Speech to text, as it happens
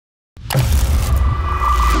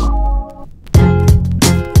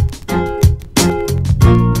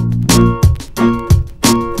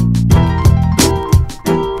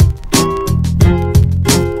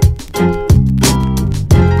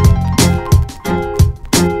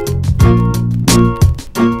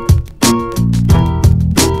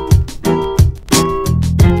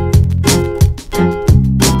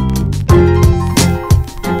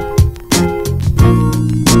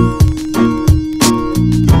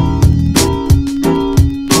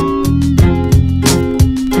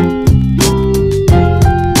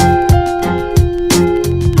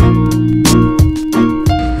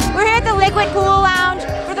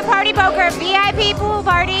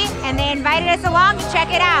us along to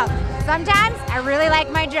check it out. Sometimes I really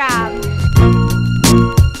like my job.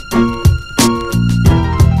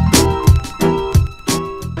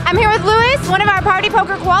 I'm here with Louis, one of our party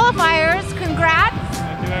poker qualifiers. Congrats.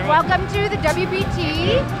 Thank you very much. Welcome to the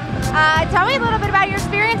WPT. Tell me a little bit about your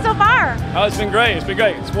experience so far. Oh, it's been great. It's been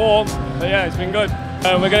great. It's warm, but yeah, it's been good.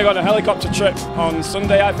 We're going to go on a helicopter trip on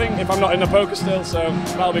Sunday, I think, if I'm not in the poker still, so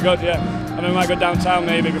that'll be good, yeah. And then we might go downtown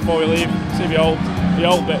maybe before we leave, see the old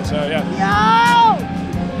bit, so yeah. Yo!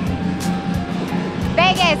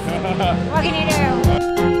 Vegas, what can you do?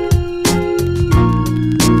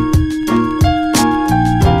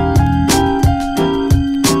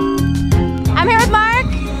 I'm here with Mark.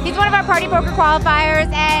 He's one of our party poker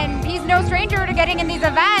qualifiers, and he's no stranger to getting in these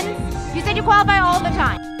events. You said you qualify all the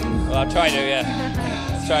time. Well, I try to, yeah.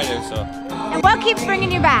 Try to, so. And what keeps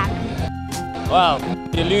bringing you back? Well,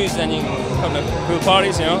 you lose and you come to pool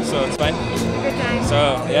parties, you know, so it's fine. Good time. So,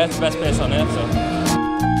 yeah, it's the best place on earth, so.